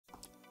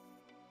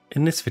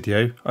In this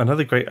video,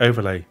 another great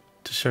overlay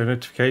to show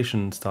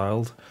notification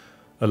styled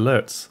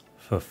alerts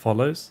for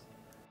follows,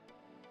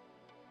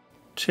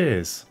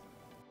 cheers,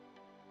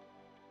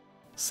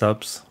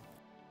 subs,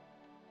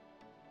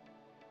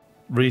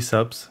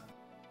 resubs,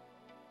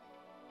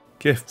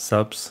 gift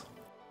subs,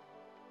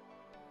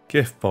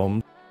 gift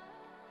bombs,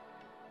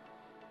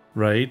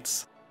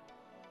 raids,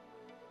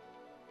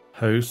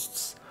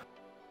 hosts,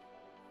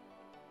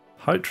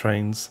 hype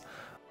trains,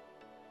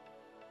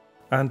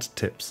 and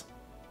tips.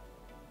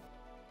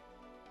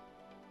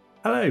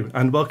 Hello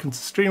and welcome to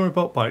Streamer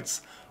Bot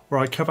Bytes, where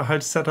I cover how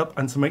to set up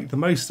and to make the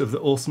most of the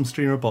awesome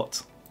Streamer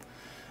bot.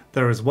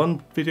 There is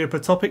one video per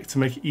topic to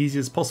make it easy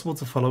as possible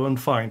to follow and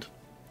find.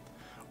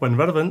 When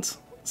relevant,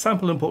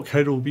 sample import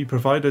code will be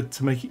provided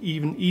to make it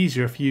even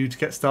easier for you to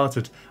get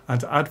started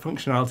and to add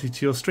functionality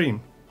to your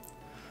stream.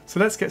 So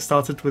let's get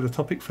started with the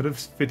topic for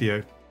this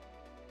video.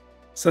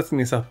 Setting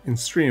this up in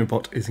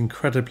StreamerBot is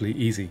incredibly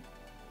easy.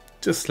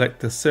 Just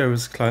select the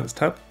Servers Clients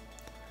tab,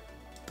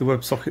 the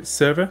WebSocket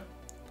server,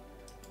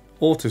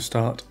 Auto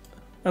Start,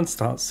 and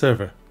Start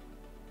Server.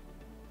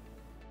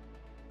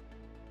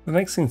 The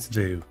next thing to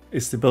do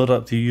is to build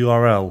up the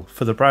URL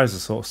for the browser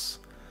source.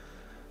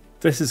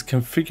 This is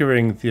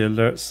configuring the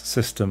alerts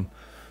system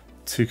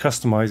to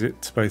customize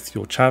it to both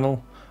your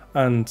channel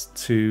and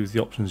to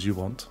the options you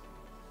want.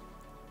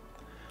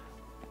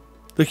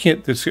 Looking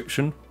at the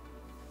description,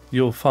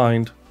 you'll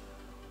find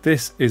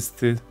this is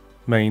the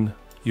main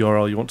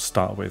URL you want to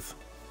start with,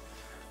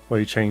 where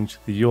you change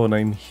the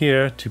URName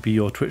here to be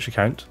your Twitch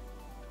account.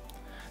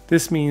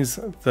 This means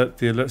that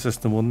the alert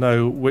system will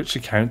know which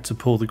account to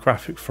pull the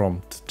graphic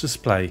from to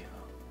display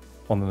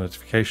on the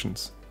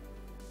notifications.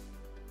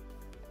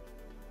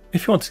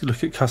 If you want to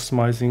look at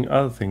customizing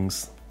other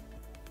things,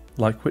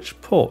 like which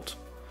port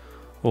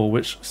or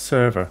which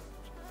server,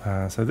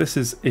 so this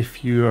is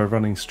if you are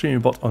running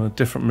StreamerBot on a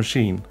different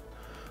machine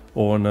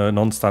or on a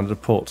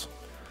non-standard port.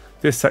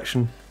 This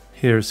section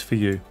here is for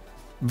you.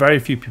 Very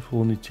few people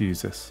will need to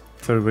use this,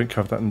 so we won't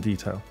cover that in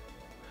detail.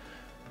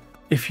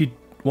 If you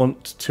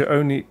want to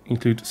only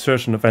include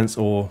certain events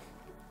or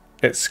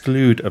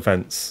exclude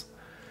events,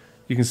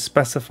 you can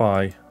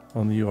specify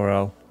on the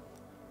URL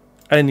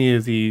any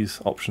of these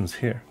options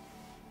here.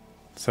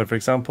 So for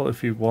example,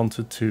 if you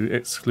wanted to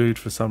exclude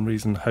for some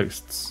reason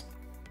hosts,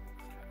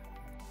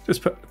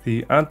 just put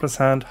the &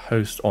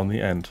 host on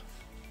the end.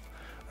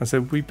 And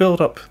so we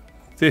build up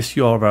this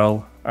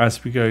URL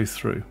as we go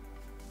through.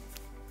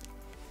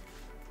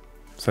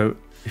 So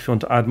if you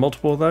want to add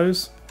multiple of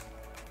those,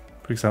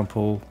 for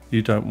example,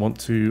 you don't want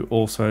to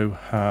also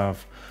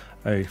have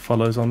a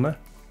follows on there,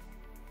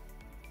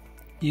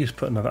 you just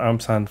put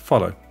another &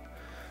 follow.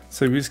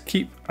 So we just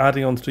keep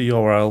adding onto the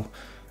URL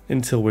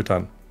until we're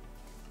done.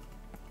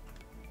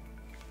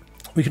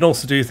 We can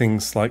also do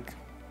things like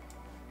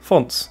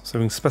fonts, so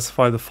we can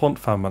specify the font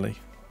family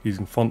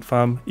using font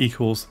fam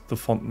equals the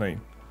font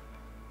name.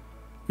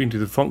 We can do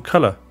the font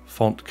color,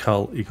 font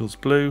col equals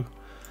blue,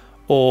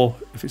 or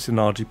if it's an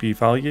RGB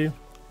value,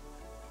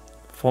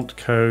 font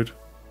code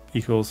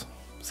equals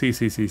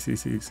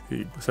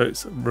CCCCCC. So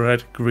it's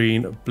red,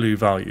 green, blue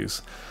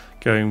values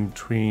going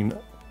between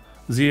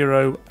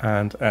 0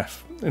 and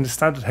F in the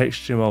standard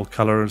HTML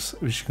colors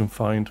which you can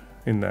find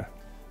in there.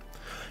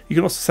 You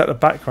can also set a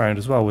background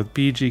as well with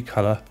BG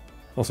color,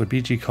 also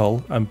BG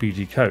col and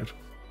BG code.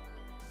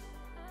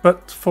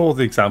 But for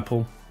the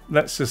example,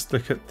 let's just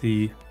look at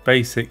the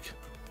basic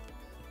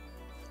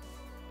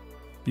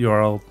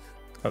URL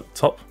at the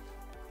top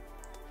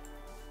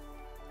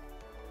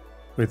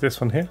with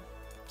this one here.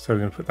 So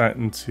we're going to put that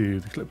into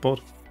the clipboard,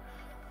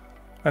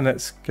 and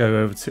let's go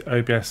over to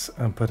OBS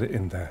and put it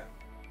in there.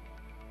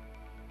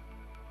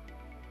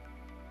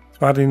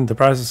 So add in the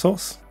browser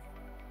source,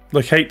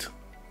 locate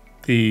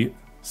the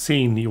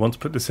scene you want to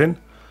put this in,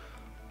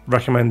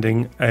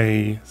 recommending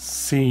a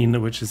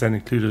scene which is then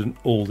included in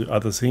all the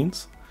other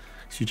scenes,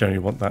 because you generally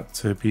want that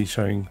to be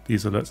showing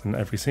these alerts in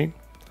every scene.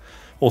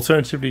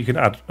 Alternatively, you can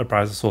add a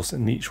browser source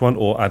in each one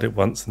or add it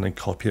once and then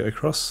copy it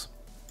across.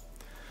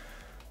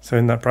 So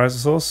in that browser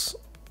source,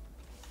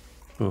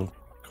 we'll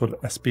call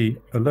it SB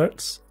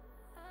alerts.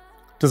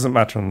 Doesn't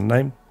matter on the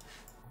name.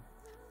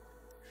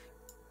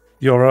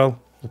 URL,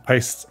 we'll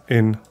paste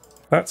in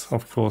that.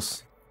 Of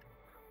course,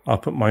 I'll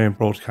put my own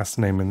broadcast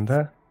name in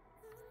there.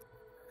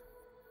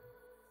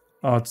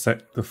 I'll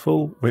set the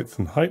full width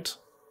and height.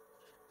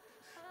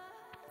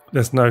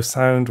 There's no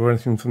sound or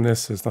anything from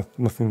this. There's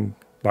nothing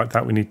like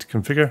that we need to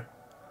configure.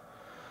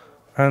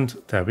 And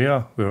there we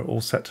are. We're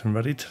all set and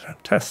ready to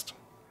test.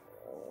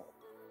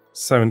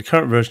 So in the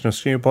current version of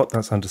StreamerBot,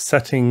 that's under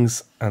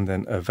Settings and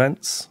then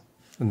Events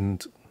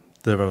and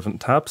the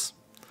relevant tabs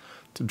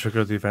to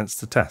trigger the events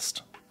to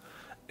test.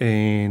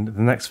 In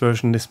the next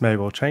version, this may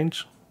well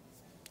change.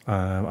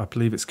 I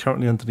believe it's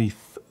currently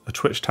underneath a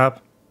Twitch tab,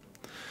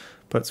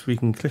 but we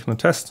can click on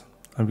test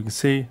and we can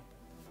see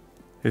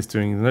it's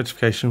doing the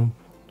notification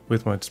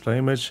with my display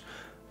image,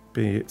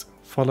 be it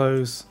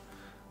follows,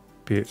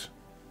 be it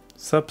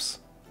subs,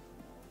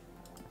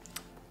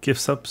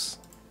 gift subs,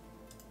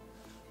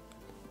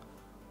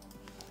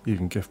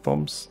 even gift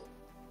bombs,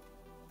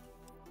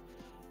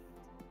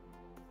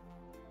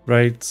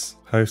 raids,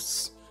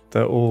 hosts,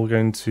 they're all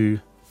going to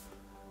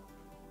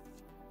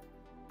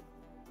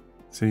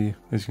see,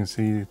 as you can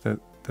see, that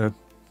they're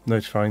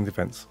notifying the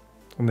events.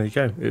 And there you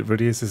go, it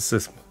really is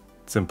this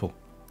simple.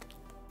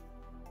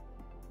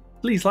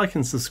 Please like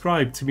and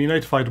subscribe to be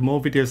notified of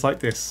more videos like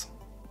this.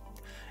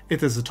 If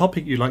there's a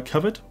topic you'd like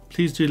covered,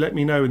 please do let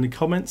me know in the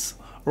comments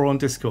or on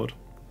Discord.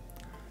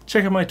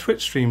 Check out my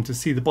Twitch stream to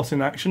see the bot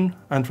in action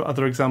and for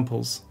other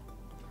examples.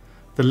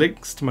 The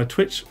links to my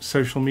Twitch,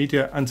 social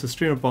media and to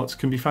StreamerBot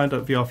can be found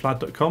at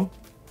vrflad.com.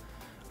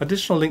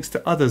 Additional links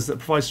to others that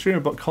provide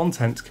StreamerBot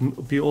content can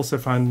be also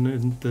found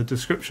in the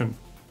description.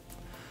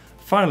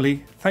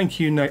 Finally, thank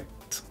you Nate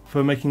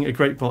for making a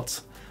great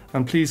bot,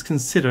 and please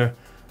consider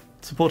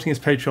supporting his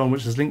Patreon,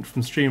 which is linked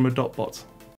from streamer.bot.